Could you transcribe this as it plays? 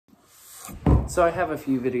So I have a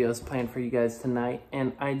few videos planned for you guys tonight,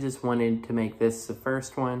 and I just wanted to make this the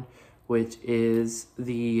first one, which is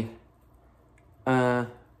the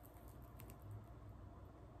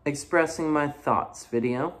expressing my thoughts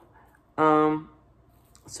video.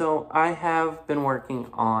 So I have been working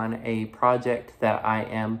on a project that I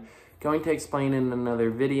am going to explain in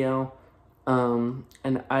another video,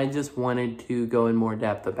 and I just wanted to go in more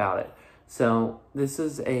depth about it. So this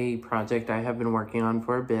is a project I have been working on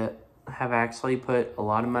for a bit. I have actually put a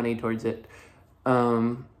lot of money towards it,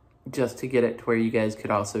 just to get it to where you guys could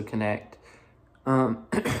also connect, and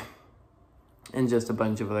just a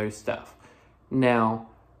bunch of other stuff. Now,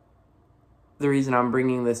 the reason I'm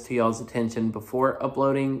bringing this to y'all's attention before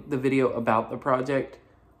uploading the video about the project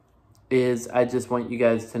is I just want you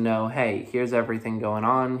guys to know, hey, here's everything going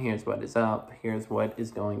on, here's what is up, here's what is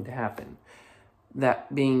going to happen.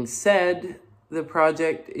 That being said, the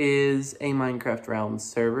project is a Minecraft Realms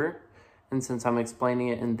server, and since I'm explaining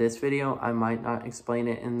it in this video, I might not explain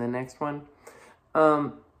it in the next one.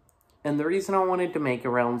 And the reason I wanted to make a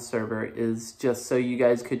Realms server is just so you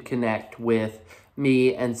guys could connect with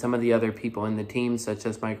me and some of the other people in the team, such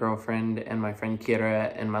as my girlfriend and my friend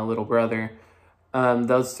Kira and my little brother.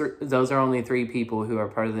 Those are only 3 people who are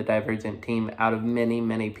part of the Divergent team out of many,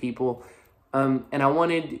 many people. And I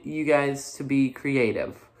wanted you guys to be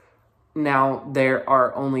creative. Now, there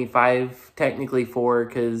are only 5, technically 4,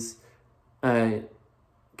 because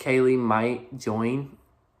Kaylee might join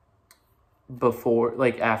before,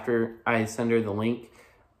 like, after I send her the link.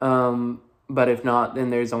 But if not, then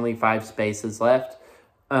there's only 5 spaces left.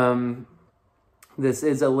 This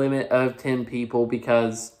is a limit of 10 people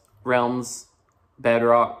because Realms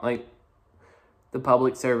Bedrock, like the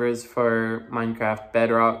public servers for Minecraft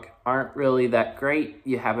Bedrock, aren't really that great.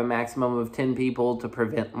 You have a maximum of 10 people to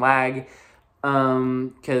prevent lag,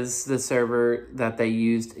 because the server that they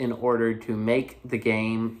used in order to make the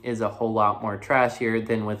game is a whole lot more trashier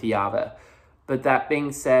than with Java. But that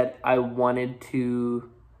being said, I wanted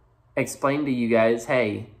to explain to you guys,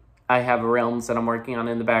 hey, I have a Realms that I'm working on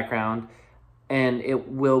in the background, and it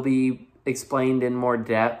will be explained in more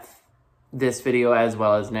depth this video as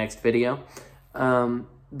well as next video.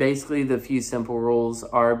 Basically, the few simple rules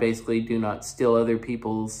are basically do not steal other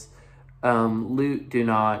people's loot, do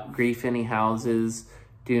not grief any houses,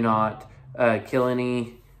 do not kill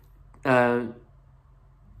any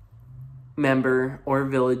member or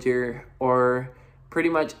villager or pretty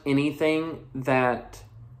much anything that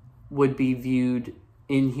would be viewed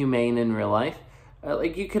inhumane in real life.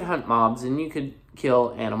 Like, you could hunt mobs and you could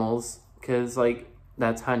kill animals because, like,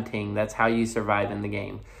 that's hunting. That's how you survive in the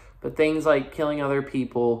game. But things like killing other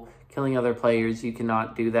people, killing other players, you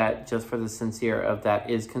cannot do that just for the sincere of that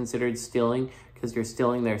is considered stealing because you're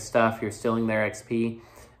stealing their stuff, you're stealing their XP.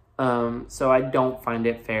 So I don't find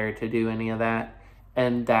it fair to do any of that.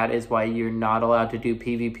 And that is why you're not allowed to do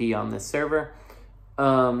PvP on this server.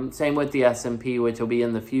 Same with the SMP, which will be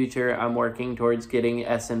in the future. I'm working towards getting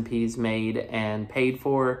SMPs made and paid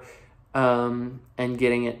for, and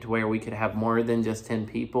getting it to where we could have more than just 10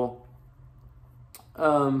 people.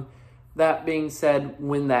 That being said,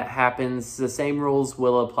 when that happens, the same rules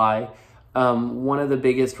will apply. One of the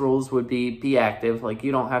biggest rules would be active. Like,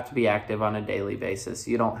 you don't have to be active on a daily basis.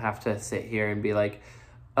 You don't have to sit here and be like,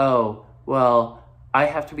 oh, well, I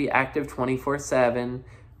have to be active 24/7.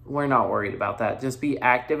 We're not worried about that. Just be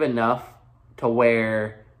active enough to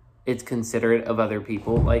where it's considerate of other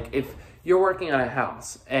people. Like, if you're working on a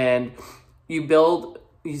house and you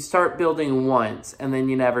start building once and then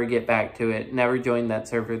you never get back to it, never join that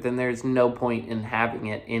server, then there's no point in having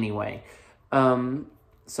it anyway.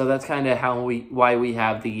 So that's kind of why we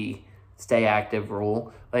have the stay active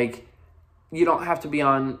rule. Like, you don't have to be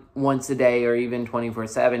on once a day or even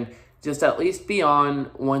 24/7. Just at least be on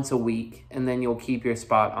once a week, and then you'll keep your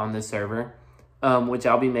spot on the server, which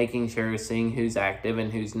I'll be making sure, seeing who's active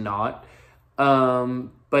and who's not.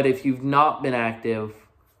 But if you've not been active,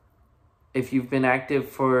 if you've been active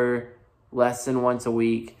for less than once a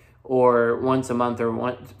week, or once a month,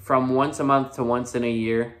 or from once a month to once in a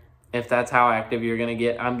year, if that's how active you're going to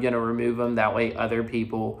get, I'm going to remove them. That way other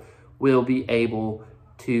people will be able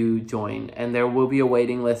to join. And there will be a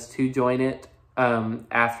waiting list to join it.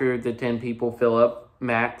 After the 10 people fill up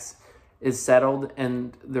max is settled,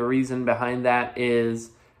 and the reason behind that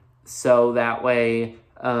is so that way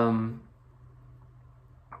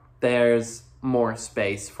there's more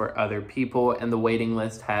space for other people, and the waiting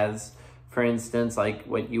list has, for instance, like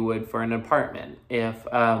what you would for an apartment. If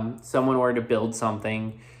someone were to build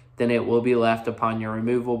something, then it will be left upon your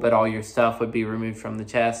removal, but all your stuff would be removed from the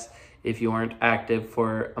chest. If you weren't active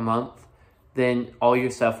for a month, then all your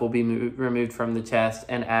stuff will be removed from the chest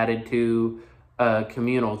and added to a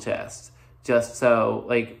communal chest, just so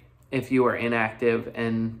like if you were inactive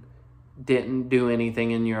and didn't do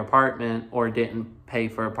anything in your apartment or didn't pay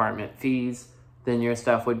for apartment fees, then your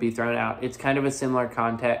stuff would be thrown out. It's kind of a similar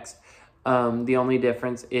context. The only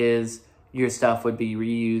difference is your stuff would be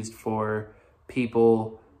reused for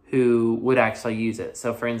people who would actually use it.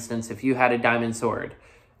 So for instance, if you had a diamond sword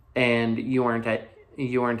and you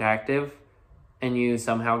weren't active and you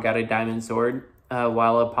somehow got a diamond sword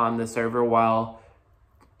while upon the server, while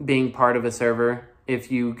being part of a server,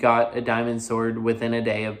 if you got a diamond sword within a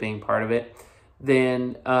day of being part of it,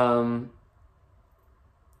 then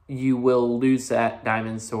you will lose that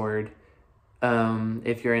diamond sword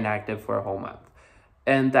if you're inactive for a whole month.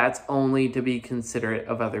 And that's only to be considerate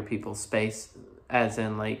of other people's space, as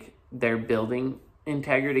in like their building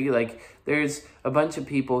integrity. Like there's a bunch of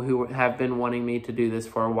people who have been wanting me to do this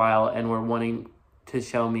for a while and were wanting to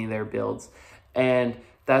show me their builds. And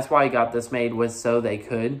that's why I got this made, was so they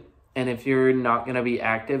could. And if you're not going to be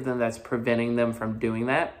active, then that's preventing them from doing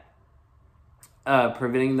that.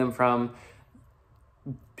 Preventing them from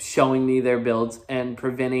showing me their builds and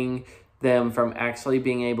preventing them from actually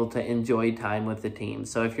being able to enjoy time with the team.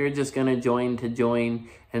 So if you're just going to join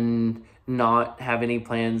and not have any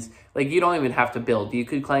plans, like you don't even have to build. You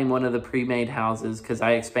could claim one of the pre-made houses, because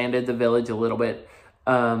I expanded the village a little bit.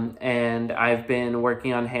 And I've been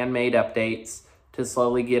working on handmade updates to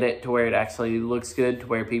slowly get it to where it actually looks good, to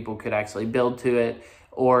where people could actually build to it.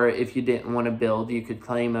 Or if you didn't want to build, you could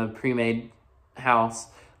claim a pre-made house.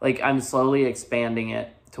 Like I'm slowly expanding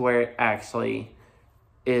it to where it actually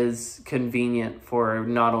is convenient for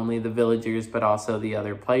not only the villagers but also the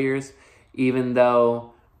other players. Even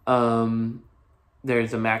though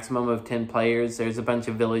there's a maximum of 10 players, there's a bunch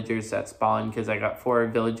of villagers that spawn, because I got 4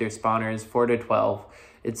 villager spawners, 4 to 12.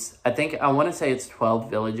 I want to say it's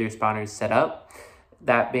 12 villager spawners set up.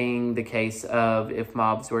 That being the case of if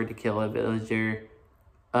mobs were to kill a villager,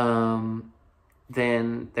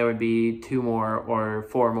 then there would be 2 more or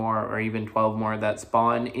 4 more or even 12 more that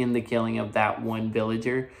spawn in the killing of that one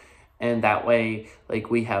villager. And that way, like,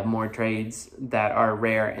 we have more trades that are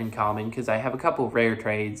rare and common, because I have a couple of rare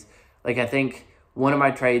trades. Like, I think one of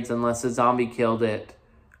my trades, unless a zombie killed it,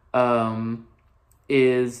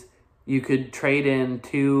 is you could trade in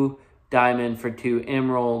 2 diamond for 2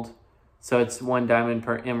 emerald. So it's 1 diamond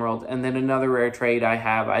per emerald. And then another rare trade I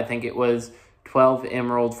have, I think it was 12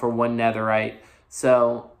 emerald for 1 netherite.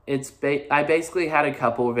 So I basically had a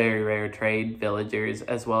couple very rare trade villagers,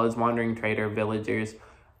 as well as wandering trader villagers,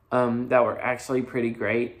 that were actually pretty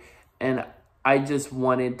great. And I just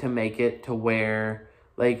wanted to make it to where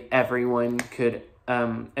like everyone could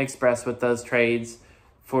express with those trades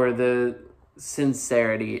for the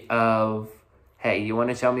sincerity of, hey, you want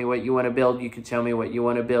to show me what you want to build? You could show me what you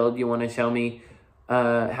want to build. You want to show me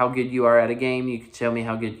how good you are at a game? You could show me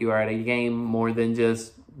how good you are at a game, more than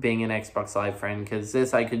just being an Xbox Live friend, because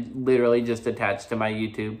this I could literally just attach to my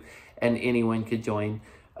YouTube and anyone could join.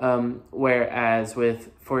 Whereas with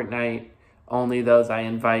Fortnite, only those I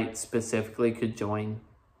invite specifically could join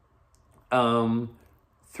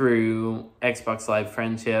through Xbox Live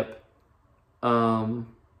friendship,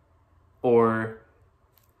 or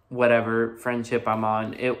whatever friendship I'm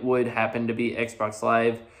on. It would happen to be Xbox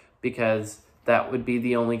Live, because that would be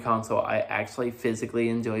the only console I actually physically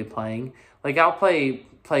enjoy playing. Like, I'll play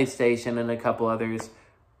PlayStation and a couple others,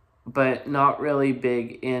 but not really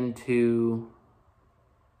big into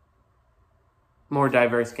more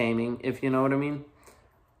diverse gaming, if you know what I mean.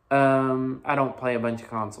 I don't play a bunch of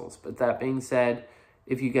consoles. But that being said,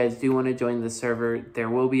 if you guys do want to join the server, there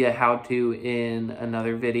will be a how-to in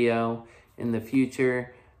another video in the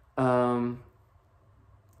future. And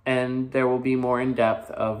there will be more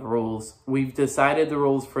in-depth of rules. We've decided the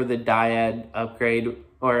rules for the Dyad upgrade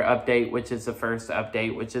or update, which is the first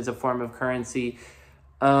update, which is a form of currency.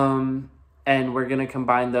 And we're going to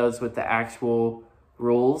combine those with the actual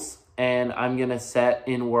rules. And I'm going to set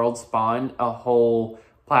in World Spawn a whole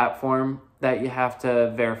platform that you have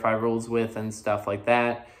to verify rules with and stuff like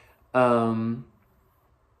that.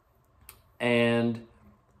 And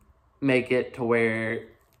make it to where,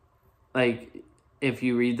 like, if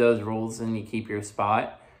you read those rules and you keep your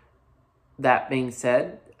spot. That being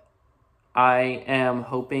said, I am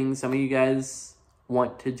hoping some of you guys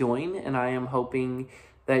want to join, and I am hoping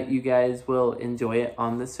that you guys will enjoy it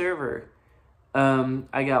on the server.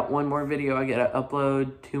 I got one more video I gotta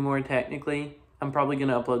upload, 2 more technically. I'm probably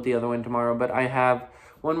gonna upload the other one tomorrow, but I have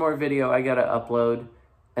one more video I gotta upload,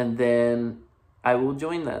 and then I will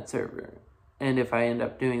join that server. And if I end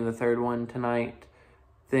up doing the 3rd one tonight,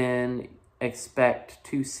 then expect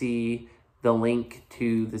to see the link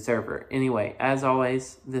to the server. Anyway, as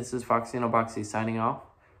always, this is Foxy and Boxy signing off.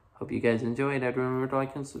 Hope you guys enjoyed. I'd remember to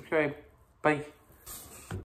like and subscribe. Bye.